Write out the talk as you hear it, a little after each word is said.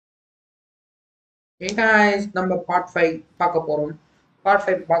Hey guys, நம்ம part 5 பார்க்க போறோம். பார்ட்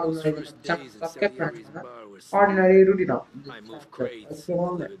 5 பார்க்க முன்னாடி நம்ம சேனல் சப்ஸ்கிரைப் பண்ணிக்கோங்க. ஆர்டினரி ரூட்டினா இந்த சாப்டர் அதுக்கு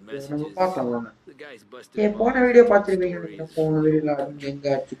வாங்க நம்ம பார்க்கலாம் வாங்க. போன வீடியோ பார்த்துருப்பீங்க நினைக்கிறேன். போன வீடியோல எங்க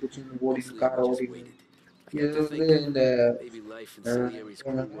அடிச்சு குச்சின்னு ஓடிட்டு காரை ஓடிட்டு இது வந்து இந்த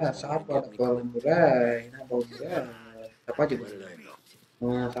சாப்பாடு போகிற என்ன போகிற சப்பாத்தி போகிற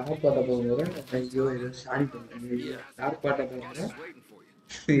சாப்பாட்டை போகிற ஐயோ ஏதோ சாணி பண்ணுறேன் சாப்பாட்டை போகிற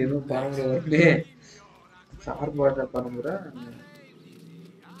ஏதோ பாருங்க வருமே சார்பாட்ட பரம்பரை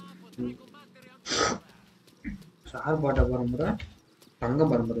சார்பாட்ட பரம்பரை தங்க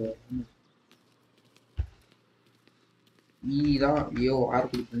பரம்பரை ஈதான் ஐயோ ஆறு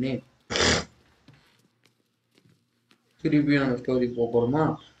குடிப்பண்ணே திருப்பியும் நம்ம ஸ்டோரி போகிறோமா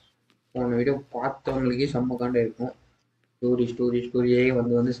போன வீடியோ பார்த்தவங்களுக்கே செம்ம காண்டா இருக்கும் ஸ்டோரியே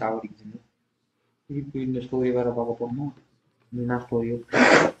வந்து சாவடிக்குது திருப்பி இந்த ஸ்டோரி வேற பார்க்க போறோமா என்ன ஸ்டோரியோ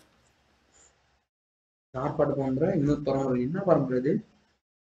சாப்பாட்டு பரம்பரை இன்னொரு பரம்பரை என்ன பரம்பரை இது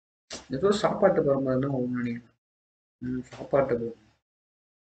ஏதோ சாப்பாட்டு பரம்பரைன்னா ஒன்று நினைக்கிறேன் சாப்பாட்டு பரம்பரை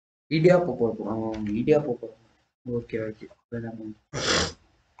இடியாப்ப போகிறோம் இடியாப்ப போகிறோம் ஓகே ஓகே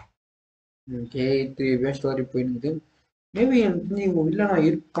ஓகே திருப்பியும் ஸ்டோரி போயிருக்குது மேபி எனக்கு இவங்க இல்லை நான்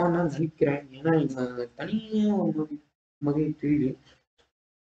இருக்கான்னு தான் நினைக்கிறேன் ஏன்னா இவங்க தனியாக ஒரு மகை தெரியுது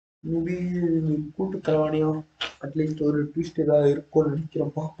மேபி கூட்டு கலவாணியும் அட்லீஸ்ட் ஒரு ட்விஸ்ட் ஏதாவது இருக்கும்னு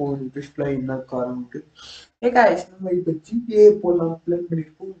நினைக்கிறேன் பார்ப்போம் இந்த ட்விஸ்ட்லாம் என்ன காரணம்ட்டு ஏகாய்ஸ் நம்ம இப்போ ஜிபிஏ போடலாம் பிளான்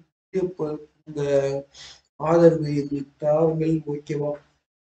பண்ணியிருக்கோம் இப்போ இந்த ஆதரவு எங்களுக்கு தேவைகள் ஓகேவா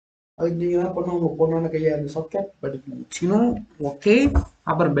அதுக்கு நீங்கள் என்ன பண்ணணும் உங்கள் பொண்ணான கையை அந்த சப்ஸ்கிரைப் பட்டன் வச்சுக்கணும் ஓகே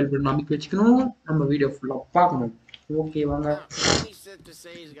அப்புறம் பெல் பட்டன் நம்பிக்கை வச்சுக்கணும் நம்ம வீடியோ ஃபுல்லாக பார்க்கணும் ஓகே வாங்க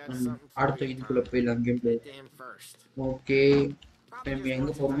அடுத்த இதுக்குள்ள போயிடலாம் கேம் பிளே ஓகே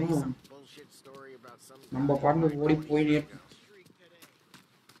எங்க போறோமோ நம்ம பாட்டு ஓடி போயினே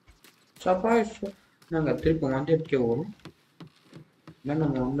சர்ப்ரைஸ் நாங்க திருப்பி வந்துட்டே வரோம்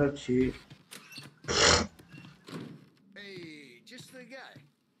நம்ம வந்தாச்சு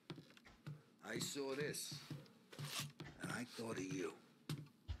I saw this and I thought of you.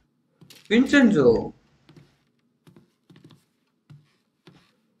 Vincenzo.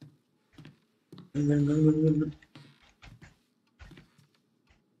 You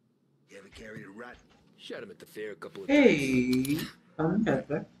ever carried a rat? Shot him at the fair a couple of times. Hey, I'm not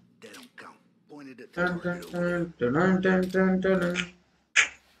that. They don't count. Pointed at the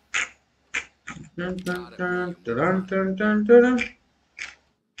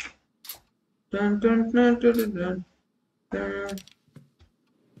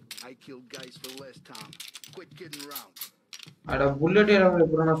I killed guys for less time. Quit kidding around. Ada bullet era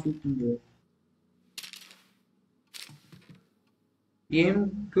purana shooting. Aim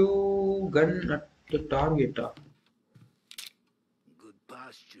to gun at the target. Good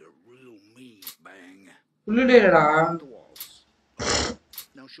posture, real mean, bang. Bullet era.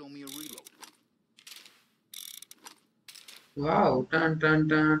 Now show me a reload. Wow, dun. I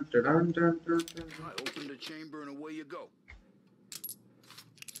open the chamber and away you go.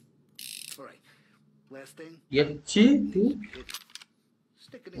 All right, last thing.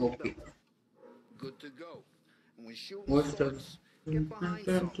 Stick it in your belt. Good to go. And when shooting starts, get behind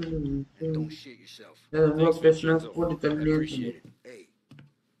something and don't shit yourself. Hey,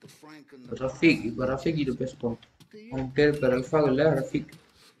 the Frank and the Rafik is the best part.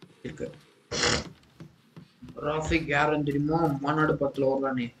 Rafik யாருன்னு தெரியுமா மாநாடு படத்துல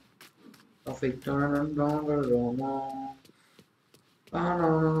ஓடுறானே ரஃபிக்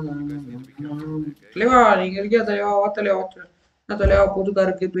தலைவா நீங்க இருக்கியா தலைவா வா தலைவா என்ன தலைவா புது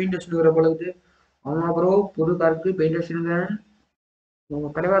காருக்கு பெயிண்ட் அடிச்சுக்கிற பழகுது ஆமா ப்ரோ புது காருக்கு பெயிண்ட் அடிச்சுங்க உங்க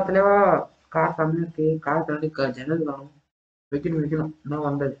தலைவா கார் செம்மையா இருக்கு கார் தாண்டி ஜன்னல் காணும் வைக்கணும் இன்னும்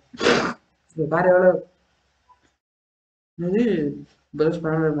வந்தது இந்த கார் எவ்வளவு என்னது பஸ்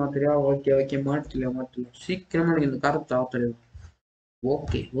பேனல் மாத்திரியா ஓகே மாட்டல சீக்கிரமா எனக்கு இந்த காரை தாத்தல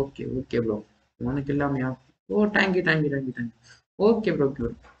ஓகே ப்ரோ உனக்கு இல்லாமையா ஓ தேங்க்யூ ஓகே ப்ரோ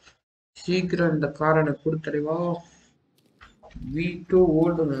சீக்கிரம் இந்த காரை எனக்கு கொடுத்தலைவா V2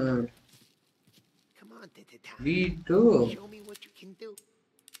 ஓடுங்க V2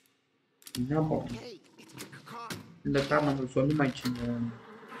 என்ன பண்ணும் இந்த கார் நம்மளுக்கு சொல்லுமாயிடுச்சுங்க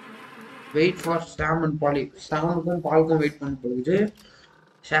wait for Sam and poly சாமுக்கும் பாலுக்கும் wait பண்ண போகுது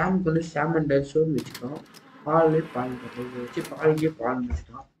சாமுக்கு வந்து சாம் அண்ட் டைல்ஸோடு வச்சுக்கலாம் பால் வச்சு பாலுக்கே பால்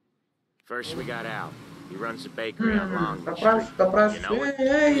வச்சுக்கலாம் First we got Al. He runs the bakery on Long Tapras. You know it?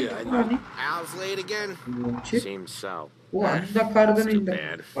 Al's late again? Seems so. ஓ அந்த கார் தானே இந்த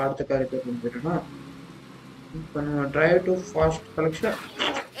பார்த்த கார் போட்டுனா இப்போ நம்ம drive to fast collection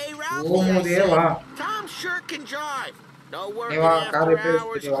Hey, Ralphie, I say, Tom sure can drive. No டேய் working வா car after repair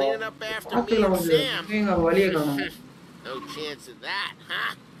hours, வச்சுட்டு வா cleaning up after me பாத்துக்கலாம் and வந்து Sam. எங்க வழியை காணும் No chance of that,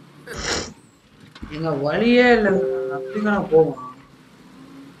 huh? எங்க வழியே இல்லை அப்படிங்க போவோம்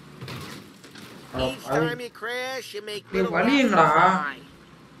Each time you crash, you make little வழி rats எங்கடா cry.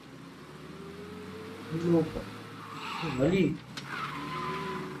 வழி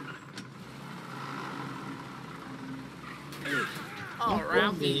Oh,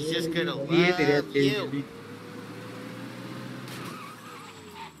 Ralphie's just gonna வழியே love தெரியாது you.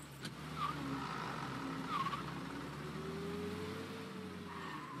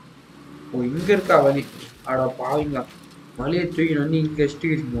 ஓ இங்க இருக்கா வழி அட பாவீங்க வழியை தூக்கிட்டு வந்து இங்க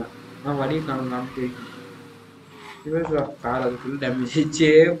வச்சுட்டு நான் வழியை காணும் தெரியும் கார் அது ஃபுல் டேமேஜ் ஆயிடுச்சு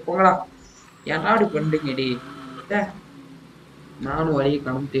போங்கடா ஏன்டா அப்படி பண்றீங்கடி நானும் வழியை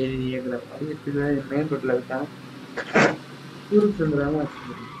காணும் தெரியல வழி மெயின் ரோட்ல இருக்கான்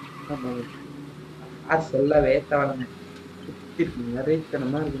கார் சொல்லவே தேவைங்க சுத்தி இருக்கு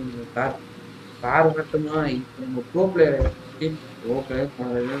நிறையத்தனமா இருக்கு கார் கார் மட்டுமா இப்போ நம்ம ப்ரோ பிளேயர்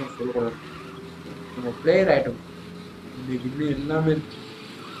போனதுன்னு சொல்லக்கூடாது நம்ம பிளேயர் ஐட்டம் இந்த எல்லாமே இருக்கு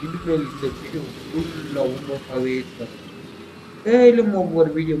இனிமேல் இந்த வீடியோ ஃபுல்லா ஒவ்வொருக்காகவே இருக்காது டெய்லியும்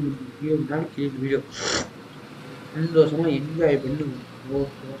ஒவ்வொரு வீடியோ நாளைக்கு வீடியோ சந்தோஷமா என்ஜாய் பண்ணி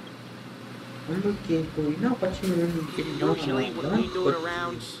உங்களுக்கு இப்போ என்ன பிரச்சனை Usually when we do it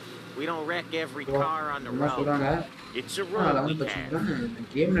around, we don't wreck every car on the road. சொல்றாங்க It's a rule we பிரச்சனை have.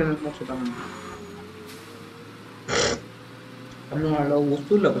 கேம்ல என்ன சொல்றாங்க தமிழ்நாடுல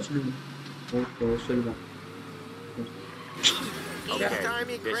ஒசூல்ல பிரச்சனை ஒசூல் தான் Each time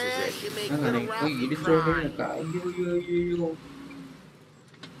you this is crash, it. you make போய் little Ralphie இடிச்சோடனே cry. எனக்கு ஐயோ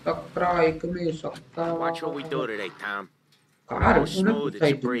சக்கரா எக்குமே சக்கரா Watch what we do today, Tom. Car Go smooth, it's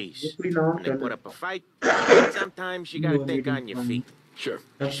a breeze. எப்படி When they நான் put up a fight, sometimes you gotta think on your feet. Sure.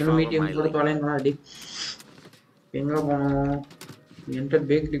 Just follow meeting my கூட lead. தொலைங்களா அடி எங்க போனோம் enter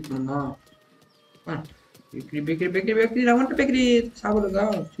bakery போகணுமா bakery நான் வந்துட்டு bakery சாப்பிடுங்க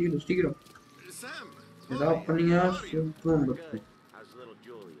சீக்கிரம் சீக்கிரம் Sam, ஏதாவது பண்ணீங்க சீக்கிரம் How's little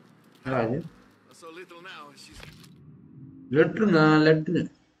Julia? அது so little now. She's லெட்டருங்க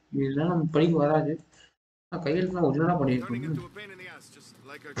இதெல்லாம் நம்ம படிக்க வராது நான் கையில் தான் ஒரிஜினலாக turning பண்ணியிருக்கோம் into a pain in the ass, just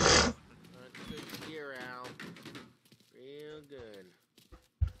like a. That's good to hear, Al. Real good.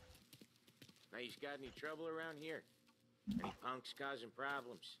 Now, you got any trouble around here? Any punks causing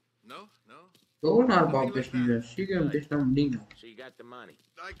problems? No, no. எவ்வளோ நேரம் பார்க்க பேசுனீங்க சீக்கிரம் பேசினா முடியுங்க So you got the money.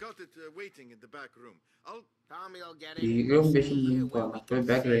 I got it waiting in the back room. Tommy will get it. சீக்கிரம் பேச See you முடியும்ப்பா when we நான் போய் can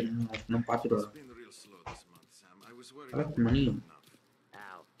பேக் see ரைடு நான் பார்த்துட்டு It's வரேன் been real slow this month, Sam. I was worried. Collect I money. wasn't enough.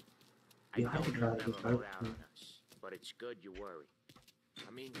 Al, I Yeah, I know could you rather never collect put out money. on us, but it's good you worry.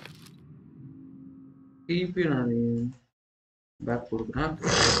 I mean, திருப்பி நான் back கொடுக்குறேன்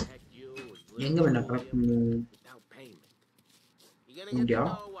protect you with எங்க little வேணா collect Julia பண்ணுவோம் You without payment. gonna get India.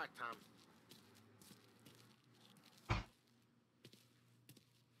 to know what, Tom?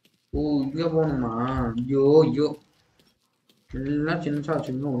 ஓ இங்க போகணுமா ஐயோ ஐயோ எல்லாம் சின்னசா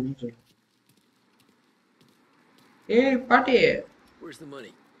வச்சுக்கணும் ஒன்றும் சொல்லு ஏய் பாட்டி Where's the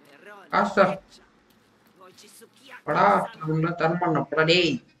money? காசா படா அவங்களாம் தரமாட்டா படா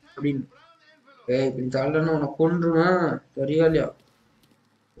டேய் அப்படின்னு ஏய் இப்படி தள்ளன்னு உனக்கு கொண்டுருவேன் சரியா இல்லையா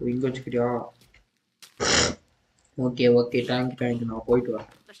ஓ இங்க வச்சுக்கிறியா ஓகே ஓகே தேங்க்யூ நான் போயிட்டு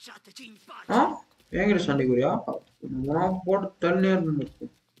வரேன் ஆ என்கிட்ட சண்டைக்குறியா நான் போட்டு தள்ளே இருந்து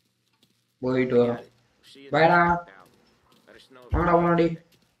போயிட்டு வரேன் See you Bye, next Al. month, Al. Let us know if வாங்கடா you போனாடி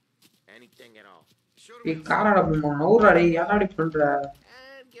anything at all. நீ காராடா நவுறாடி யாராடி பண்ற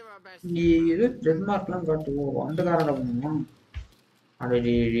And give our best. நீ ஏதோ டென்மார்க்லாம் காட்டுவோம் அந்த காராடா பண்ணுவோம்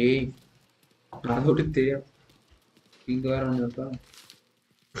அடே நான் விட்டு தெரியும் இங்க வேற ஒன்று இருக்கா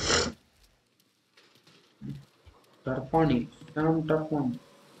டர்பானி டர்பானி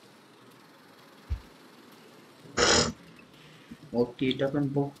ஓகே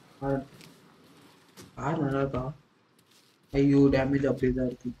டக்குன்னு போ கார் நல்லா இருக்கா ஐயோ டேமேஜ் அப்படியே தான்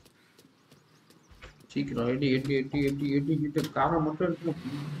இருக்கு சீக்கிரம் எட்டி காரை மட்டும் இருக்கணும்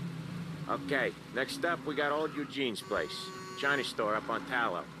Okay, next up we got old Eugene's place. China store up on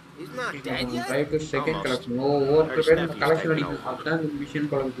Tallow. He's not dead yet. Right second Almost. Collection ஒவ்வொரு பேரும் Steffi's கலெக்ஷன் taken அடிக்கும் over. அதுதான் இந்த மிஷின்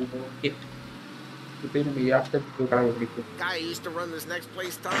பழகுது ஓகே இப்போ நம்ம யார்கிட்ட கலெக்ட் அடிக்கும் Guy who used to run this next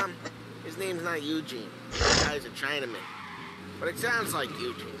place, Tom. His name's not Eugene. The guy's a Chinaman. But it sounds like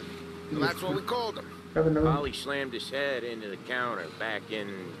Eugene. So that's what we called him. Polly slammed his head into the counter back in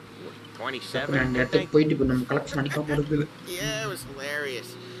what, 27, நான் I இடத்துக்கு think. போயிட்டு இப்போ நம்ம collection அடிக்காம இருக்குது Yeah, it was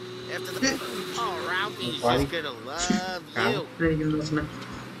hilarious. After the... Oh, Ralphie's Why? just gonna love you. Collection அடிக்கணும்னு சொன்னா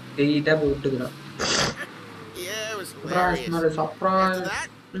தெரியிட்டா போய் விட்டுக்கிறான் Yeah, it was surprise hilarious. மாதிரி After surprise that,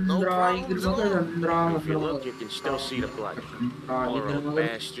 No problems at all. If you look, you can still see the blood. Poor old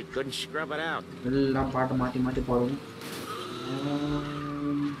bastard couldn't scrub it out. எல்லாம் பாட்டு மாற்றி மாற்றி போடுவோம்.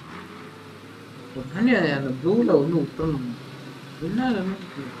 அந்த ப்ளூவில் ஒன்று விட்டுறணும். என்ன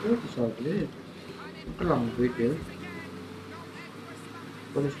போலீஸ் ஆகுது விட்டுலாம் போயிட்டு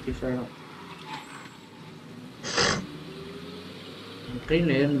போலீஸ் கேஸ் ஆகிடும்.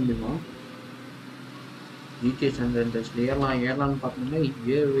 ட்ரெயினில் ஏற முடியுமா? ஜிடிஎஸ் அந்த ஏறலான்னு பார்த்தோம்னா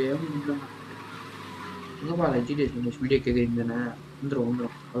ஏறவே முடியும். எங்கப்பா இல்லை ஜிடிஎஸ் வீடியோ கேட்குறீங்க தானே? வந்துடும்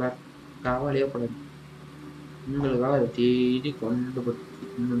கலர் காவாலியாக படம் உங்களுக்காக அதை தேடி கொண்டு போட்டு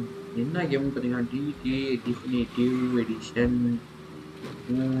என்ன கேம்னு பார்த்தீங்கன்னா டிடி டிஃபினிட்டிவ் எடிஷன்.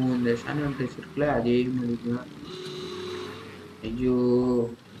 இந்த சானிடைஸ் இருக்குல்ல அதே மாதிரி தான். ஐயோ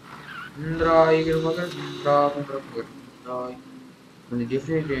இந்திராய்கிறமாக அந்த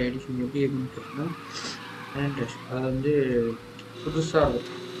டிஃபினிட்டிவ் எடிஷன் எப்படி இருக்குன்னு பார்த்தீங்கன்னா சானிடைஸ் அதை வந்து புதுசாக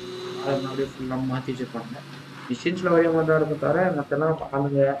இருக்கும். அதை அப்படியே ஃபுல்லாக மாற்றி வச்சுருப்பாங்க. மிஷின்ஸில் ஒரே மாதிரி தான் இருக்கும் தவிர மற்றெல்லாம்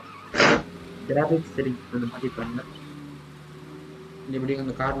ஆளுங்க கிராஃபிக்ஸ் சரி அந்த மாற்றிருப்பாங்க. எப்படி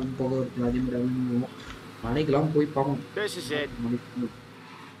அந்த கார் போக இருக்கு அதே மாதிரி அனுபவம் மலைக்கெல்லாம் போய் பார்க்கணும்.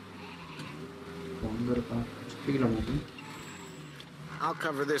 அங்கே இருக்கா ஸ்பீக்கில் மாட்டோம். I'll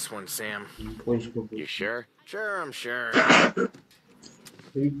cover this one, Sam. You sure? Sure, I'm sure.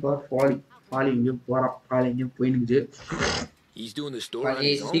 Polly எங்கேயும் போகிறான். Polly எங்கேயும் போயினுக்குது. He's doing the store on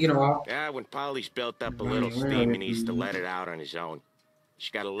his own. சீக்கிரம் வா. Yeah, when Polly's built up a little steam, he needs to let it out on his own. You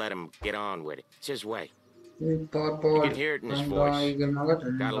just gotta let him get on with it. It's his way. You can hear it in his voice.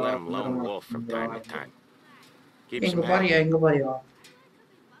 Gotta let him lone wolf from time to time. Keeps him happy. எங்க பாரியா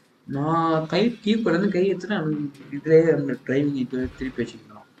நான் கை keep பண்ணது கை எடுத்துட்டு இதுலேயே அந்த driving இது திருப்பி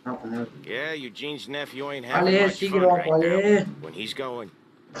வச்சுக்கலாம். என்ன பண்ணாரு? Yeah, Eugene's nephew ain't having much fun right now. When he's going,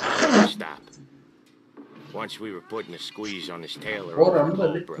 stop. Once we were putting a squeeze on his tailor over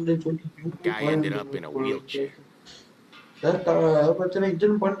Cobra. Guy ended up in a wheelchair. பிரச்சனை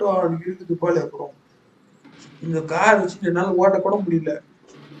engine பண்ணிட்டு இருக்குது போல. அப்புறம் இந்த car வச்சு என்னால் ஓட்ட கூட முடியல.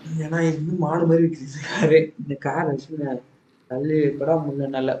 ஏன்னா இது மாடு மாதிரி இருக்குது காரு. இந்த காரை வச்சு தள்ளி கூட முடியல.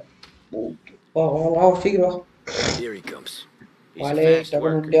 நல்ல வா வா வா சீக்கிரம் வா. Here he comes. பாலே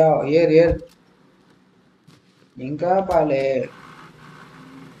டபுள் முடியா ஏர் எங்க பாலே?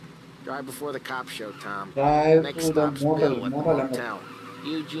 Drive before the cops show, Tom. Drive Next to the stop's motel Bill at the hotel.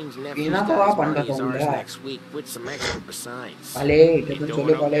 Eugene's nephew's got his ours next week with some extra besides. பாலே double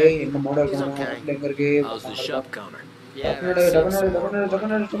சொல்லு பாலே எங்க modal எங்க இருக்கு? How's the shop counter? Yeah,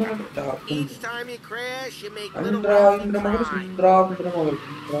 each time you crash, you make little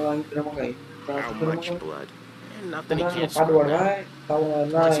How much blood? nothing he can't swallow.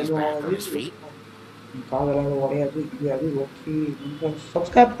 What's his back from his feet?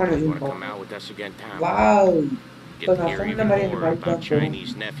 Subscribe பண்ணு. You wanna come out with us again, Tom? Wow. Get to hear even more about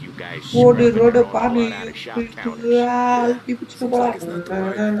Chinese nephew guys Road scrubbing பாரு. blood out of shop counters.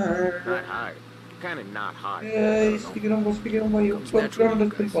 Not hard. Kinda not hard. சீக்கிரம்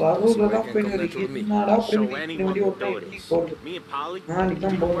So anyone will notice. Me and Polly, we've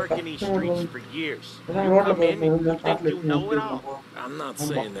been working these streets for years. You come in and you think you know it all. I'm not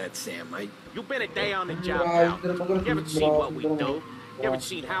saying that, Sam. You've been a day on the job now. You haven't seen what we do. You haven't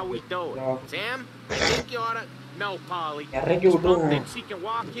seen how we do it. Sam, I think you ought to... No, Polly. இறக்கி This விட்டுருவோம். bum thinks he can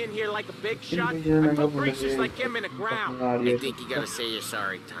walk in here like a big shot and put greasers like him in the ground. I think you gotta say you're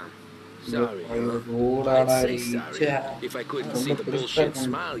sorry, Tom. Sorry, huh? I'd say sorry if I couldn't see the bullshit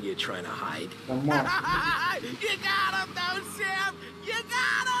smile you're trying to hide. You got him, though, Sam! You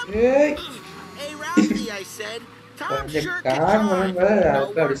got him! Hey! Hey, Ralphie, I said. Tom sure can drive. No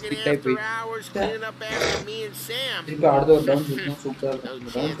working after hours, cleaning up after me and Sam. திருப்பி அடுத்த ஒரு down சுத்தம் சூப்பரா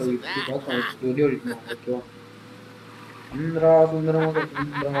இருக்கும். Down போய் video எடுக்கணும். ஓகேவா? சுந்தரமாக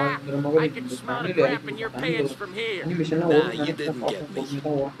I can smell the crap in your pants from here. You didn't get me.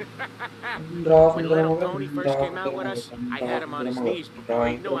 When little Tony first came out with us, I had him on his knees before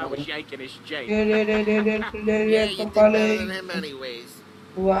he knew I was yanking his chain. Yeah, you did better than him anyways.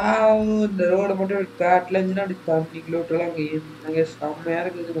 Wow, இந்த ரோட மட்டும் காட்டுல இருந்துன்னா அப்படி தண்ணி கிலோட்டெல்லாம் அங்கே செம்மையா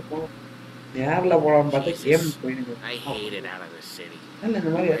இருக்குது. நேரில் போகலான்னு பார்த்தா கேம் போயிடுங்க. I hate it out of the city. இல்லை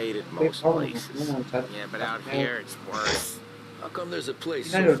இந்த மாதிரி I hate it most places. Yeah, but out here it's worse. How come there's a place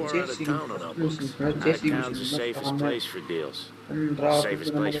so பின்னாடி ஒரு far out of town on our books? Town's the safest place for deals.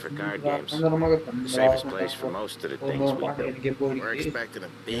 Safest place for card games. The safest place for most of the things we do. We're expecting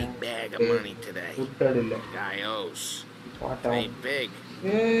a big bag of money today. Guy owes. Pay big.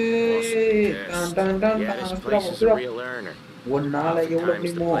 Yeah, this place is a real earner. ஒரு நாளை எவ்வளவு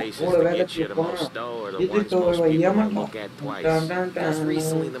முடியுமோ அவ்வளவு வேகத்துல போனா இதுக்கு ஏமாட்டா Just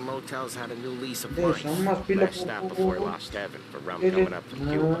recently, the motels had a new lease of life. செம்ம ஸ்பீட்ல Last stop before it lost heaven for rum coming up from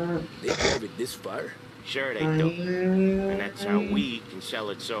Cuba. They drove it this far? Sure they do. And that's how we can sell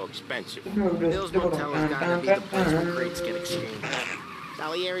it so expensive. Bill's Motel has got to be the place where crates get exchanged.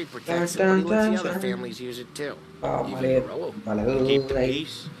 Salieri protects it, but he lets the other families use it too. Keep the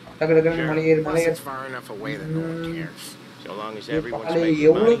peace. Plus, it's far enough away that no one cares. So long as everyone's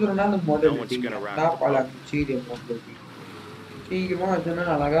making money, no one's gonna rock the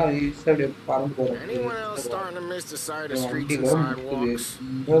boat. Anyone else starting to miss the side of streets and sidewalks?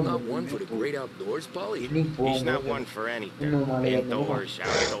 You're not one for the great outdoors, Polly? He's not one for anything. Indoors,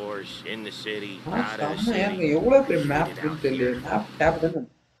 outdoors, in the city, out of the city. எவ்வளவு பெரிய map தெரியல map tape தானே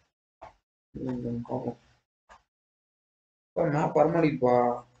map வரமாட்டேங்குதுப்பா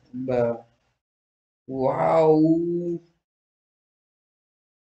ரொம்ப wow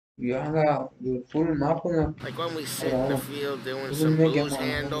ஏங்க இது full மேப்புங்க Like when we sit in the field doing some booze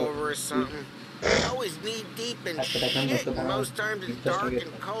handover or something. We're always knee deep in shit, and most times it's dark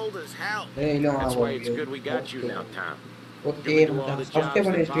and cold as hell. That's why it's good we got you now, Tom. Okay You can do all the jobs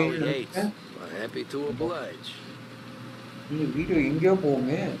that Polly hates. Well, happy to oblige. இந்த video எங்கேயோ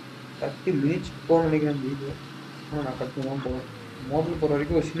போகுமே 30 minutes போக நினைக்கிறேன் video நான் கட்டு தான் போவேன் motor போகிற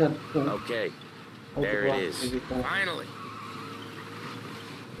வரைக்கும் ஒரு சின்ன Okay, there it is. Finally.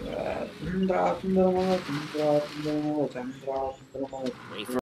 சுந்தரமா சுந்தரமா சுந்தரமா சுந்தரமா சுந்தரமா